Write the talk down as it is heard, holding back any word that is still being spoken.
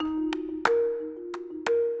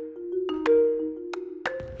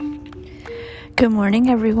Good morning,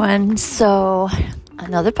 everyone. So,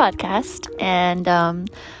 another podcast, and I'm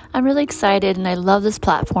really excited, and I love this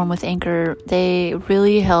platform with Anchor. They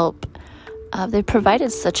really help. They provided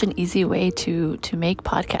such an easy way to make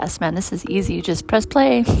podcasts. Man, this is easy. You just press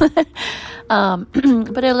play. But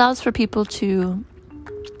it allows for people to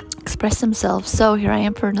express themselves. So here I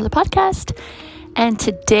am for another podcast. And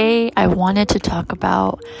today I wanted to talk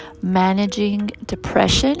about managing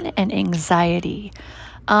depression and anxiety.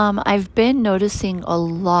 I've been noticing a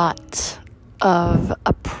lot of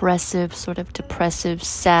oppressive, sort of depressive,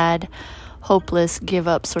 sad, hopeless, give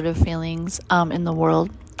up sort of feelings in the world.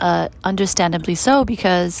 Understandably so,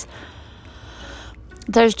 because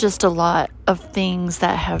there's just a lot of things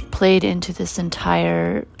that have played into this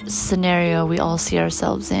entire scenario we all see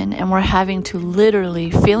ourselves in, and we're having to literally,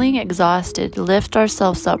 feeling exhausted, lift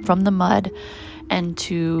ourselves up from the mud and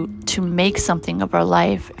to make something of our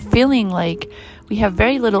life, feeling like we have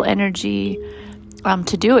very little energy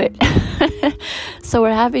to do it. So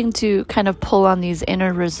we're having to kind of pull on these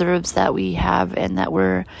inner reserves that we have, and that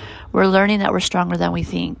we're learning that we're stronger than we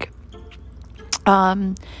think.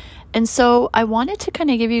 And so I wanted to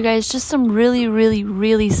kind of give you guys just some really, really,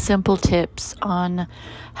 really simple tips on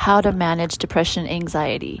how to manage depression and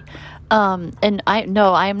anxiety. And I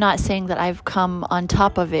am not saying that I've come on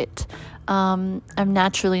top of it. I'm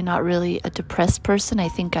naturally not really a depressed person. I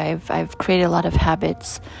think I've created a lot of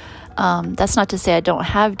habits. That's not to say I don't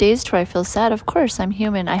have days where I feel sad. Of course, I'm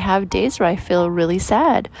human. I have days where I feel really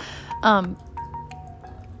sad.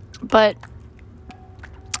 But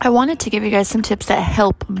I wanted to give you guys some tips that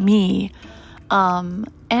help me. And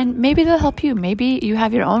maybe they'll help you. Maybe you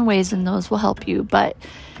have your own ways and those will help you. But,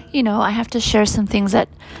 I have to share some things that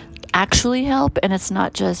actually help. And it's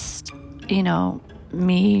not just,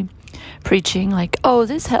 me preaching like, oh,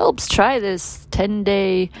 this helps. Try this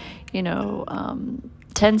 10-day,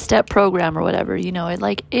 10-step program or whatever.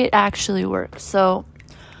 It actually works. So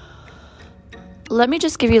let me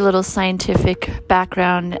just give you a little scientific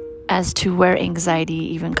background as to where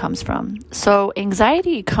anxiety even comes from. So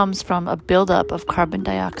anxiety comes from a buildup of carbon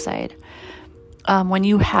dioxide. When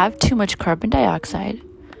you have too much carbon dioxide,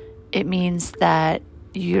 it means that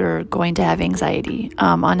you're going to have anxiety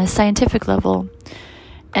on a scientific level.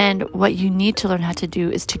 And what you need to learn how to do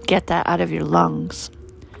is to get that out of your lungs.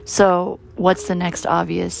 So what's the next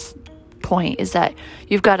obvious point is that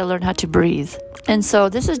you've got to learn how to breathe. And so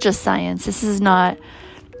this is just science. This is not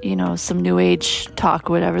some new age talk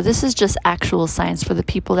or whatever. This is just actual science for the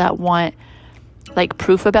people that want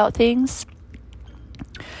proof about things.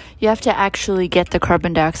 You have to actually get the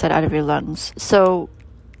carbon dioxide out of your lungs. So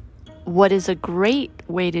what is a great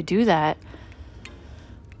way to do that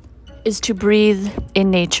is to breathe in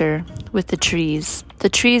nature with the trees. The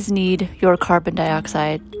trees need your carbon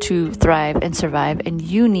dioxide to thrive and survive, and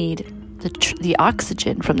you need the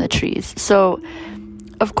oxygen from the trees. So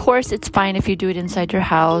of course, it's fine if you do it inside your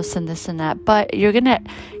house and this and that, but you're going to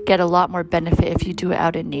get a lot more benefit if you do it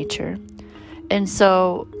out in nature. And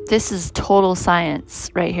so this is total science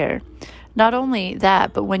right here. Not only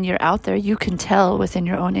that, but when you're out there, you can tell within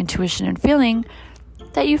your own intuition and feeling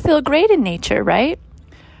that you feel great in nature, right?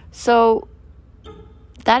 So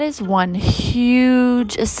that is one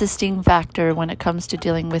huge assisting factor when it comes to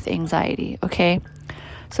dealing with anxiety, okay?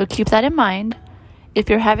 So keep that in mind. If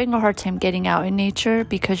you're having a hard time getting out in nature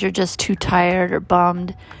because you're just too tired or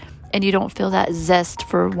bummed and you don't feel that zest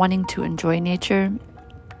for wanting to enjoy nature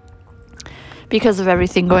because of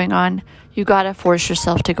everything going on, you gotta force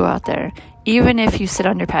yourself to go out there. Even if you sit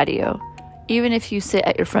on your patio, even if you sit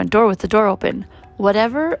at your front door with the door open,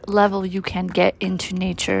 whatever level you can get into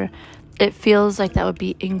nature, it feels like that would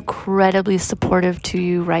be incredibly supportive to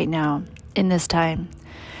you right now in this time.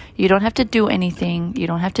 You don't have to do anything. You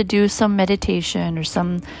don't have to do some meditation or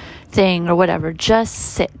some thing or whatever. Just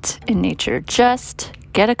sit in nature. Just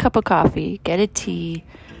get a cup of coffee, get a tea,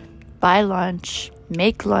 buy lunch,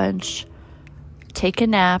 make lunch, take a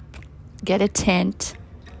nap, get a tent,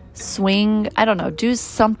 swing, do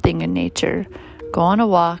something in nature. Go on a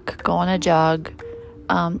walk, go on a jog.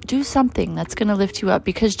 Do something that's going to lift you up,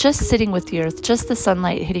 because just sitting with the earth, just the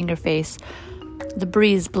sunlight hitting your face, the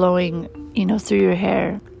breeze blowing, through your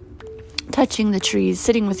hair, touching the trees,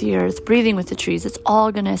 sitting with the earth, breathing with the trees, it's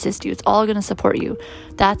all going to assist you. It's all going to support you.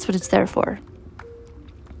 That's what it's there for.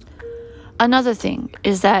 Another thing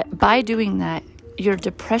is that by doing that, your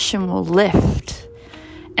depression will lift.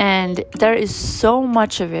 And there is so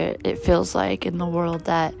much of it feels like, in the world,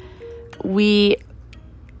 that we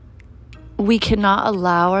cannot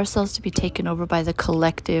allow ourselves to be taken over by the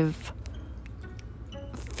collective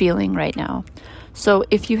feeling right now. So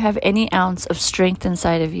if you have any ounce of strength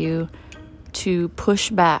inside of you, to push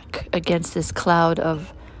back against this cloud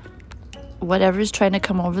of whatever's trying to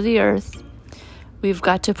come over the earth. We've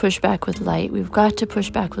got to push back with light. We've got to push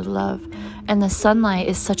back with love. And the sunlight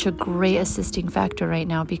is such a great assisting factor right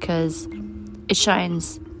now because it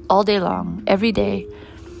shines all day long, every day.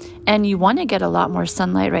 And you want to get a lot more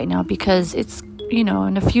sunlight right now because it's, in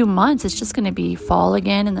a few months, it's just going to be fall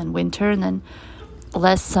again and then winter and then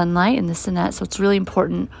less sunlight and this and that. So it's really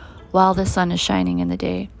important while the sun is shining in the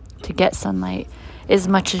day to get sunlight as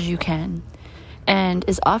much as you can and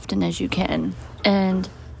as often as you can. And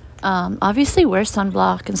obviously wear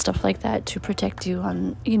sunblock and stuff like that to protect you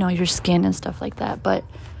on, your skin and stuff like that. But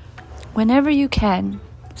whenever you can,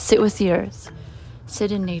 sit with the earth,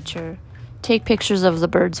 sit in nature, take pictures of the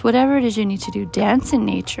birds, whatever it is you need to do, dance in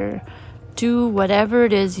nature, do whatever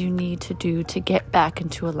it is you need to do to get back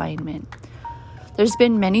into alignment. There's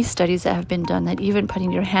been many studies that have been done that even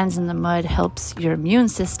putting your hands in the mud helps your immune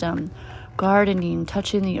system. Gardening,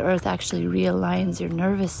 touching the earth actually realigns your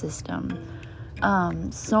nervous system.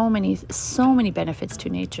 So many benefits to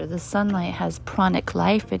nature. The sunlight has pranic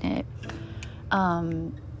life in it.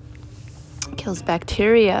 Kills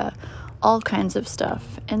bacteria, all kinds of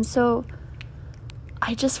stuff. And so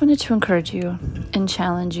I just wanted to encourage you and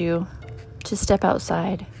challenge you to step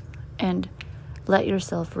outside and let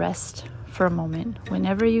yourself rest for a moment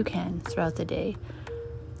whenever you can throughout the day.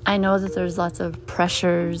 I know that there's lots of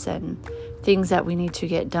pressures and things that we need to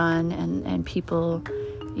get done and people,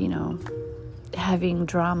 having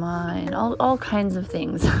drama and all kinds of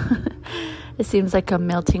things. It seems like a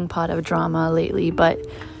melting pot of drama lately, but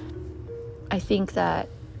I think that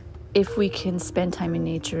if we can spend time in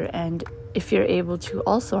nature and if you're able to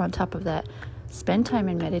also on top of that, spend time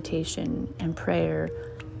in meditation and prayer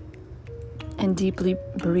and deeply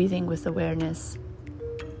breathing with awareness,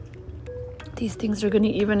 these things are going to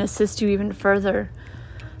even assist you even further.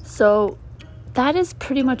 So that is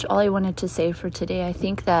pretty much all I wanted to say for today. I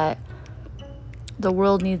think that the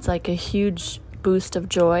world needs like a huge boost of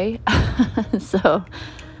joy. So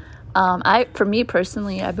for me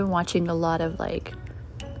personally, I've been watching a lot of like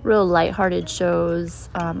real lighthearted shows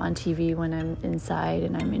on TV when I'm inside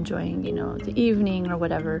and I'm enjoying, the evening or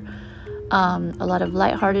whatever. A lot of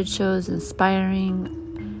lighthearted shows,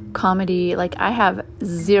 inspiring comedy. Like I have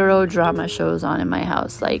 0 drama shows on in my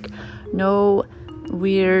house. Like no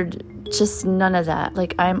weird, just none of that.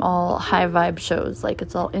 Like I'm all high vibe shows. Like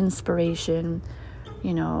it's all inspiration,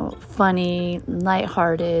 funny,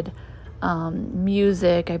 lighthearted,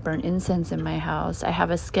 music. I burn incense in my house. I have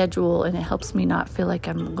a schedule and it helps me not feel like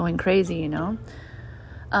I'm going crazy,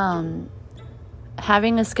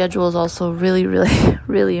 Having a schedule is also really, really,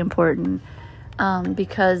 really important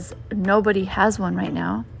because nobody has one right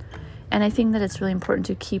now. And I think that it's really important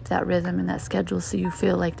to keep that rhythm and that schedule so you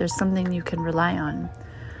feel like there's something you can rely on.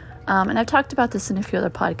 And I've talked about this in a few other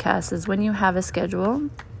podcasts, is when you have a schedule,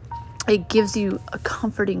 it gives you a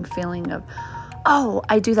comforting feeling of, oh,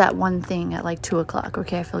 I do that one thing at like 2:00.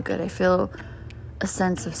 Okay, I feel good. I feel a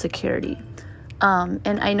sense of security.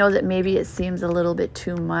 And I know that maybe it seems a little bit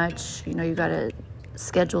too much. You got to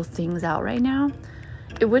schedule things out right now.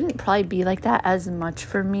 It wouldn't probably be like that as much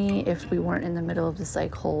for me if we weren't in the middle of this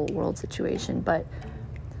like whole world situation. But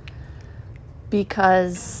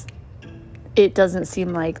because it doesn't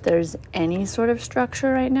seem like there's any sort of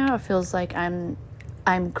structure right now, it feels like I'm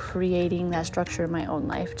creating that structure in my own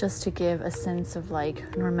life just to give a sense of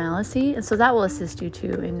like normalcy. And so that will assist you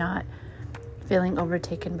too in not feeling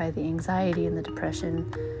overtaken by the anxiety and the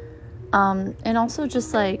depression. And also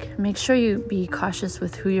just like make sure you be cautious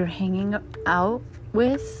with who you're hanging out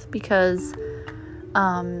with, because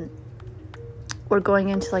we're going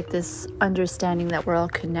into like this understanding that we're all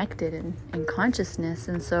connected in consciousness.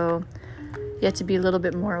 And so you have to be a little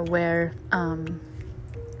bit more aware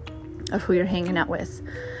of who you're hanging out with.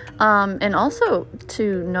 And also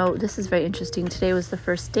to note, this is very interesting. Today was the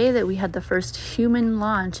first day that we had the first human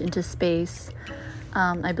launch into space.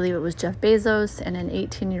 I believe it was Jeff Bezos and an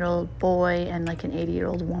 18-year-old boy and like an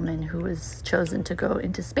 80-year-old woman who was chosen to go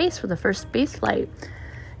into space for the first space flight.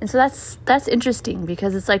 And so that's interesting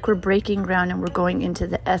because it's like we're breaking ground and we're going into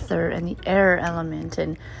the ether and the air element,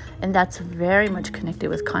 and that's very much connected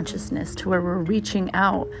with consciousness, to where we're reaching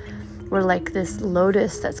out. We're like this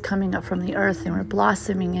lotus that's coming up from the earth, and we're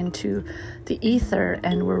blossoming into the ether,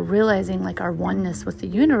 and we're realizing like our oneness with the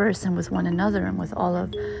universe and with one another and with all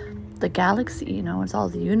of the galaxy, it's all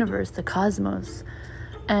the universe, the cosmos.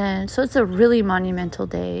 And so it's a really monumental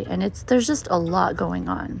day, and there's just a lot going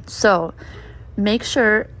on. So make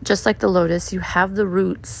sure, just like the lotus, you have the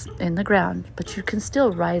roots in the ground, but you can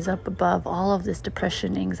still rise up above all of this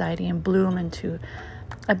depression, anxiety, and bloom into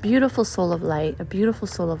a beautiful soul of light, a beautiful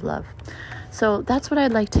soul of love. So that's what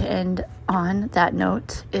I'd like to end on. That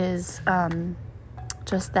note is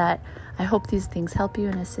just that I hope these things help you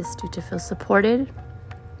and assist you to feel supported.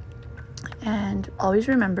 And always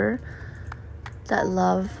remember that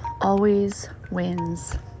love always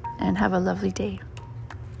wins. And have a lovely day.